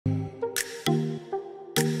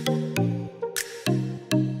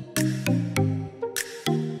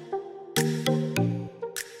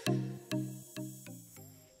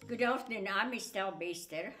afternoon. I'm Estelle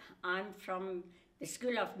Bester. I'm from the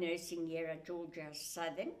School of Nursing here at Georgia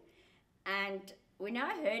Southern. And when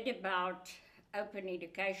I heard about open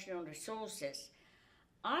educational resources,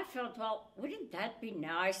 I felt, well, wouldn't that be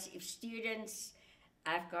nice if students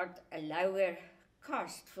have got a lower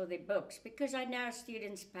cost for their books? Because I know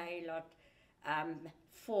students pay a lot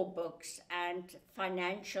for books, and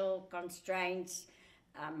financial constraints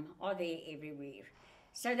are there everywhere.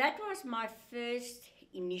 So that was my first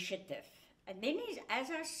initiative. And then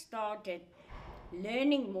as I started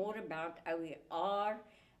learning more about OER,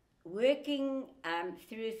 working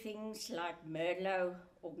through things like Merlot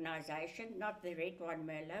organization, not the red one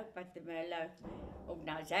Merlot, but the Merlot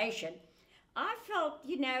organization, I felt,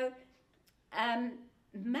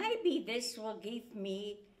 maybe this will give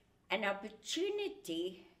me an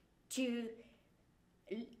opportunity to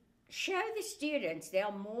show the students there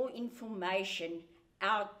are more information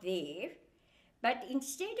out there, but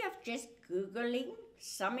instead of just Googling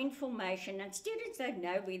some information, and students don't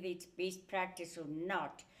know whether it's best practice or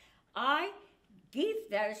not, I give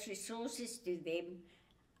those resources to them.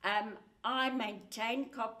 I maintain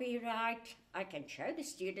copyright. I can show the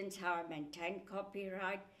students how I maintain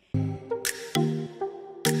copyright.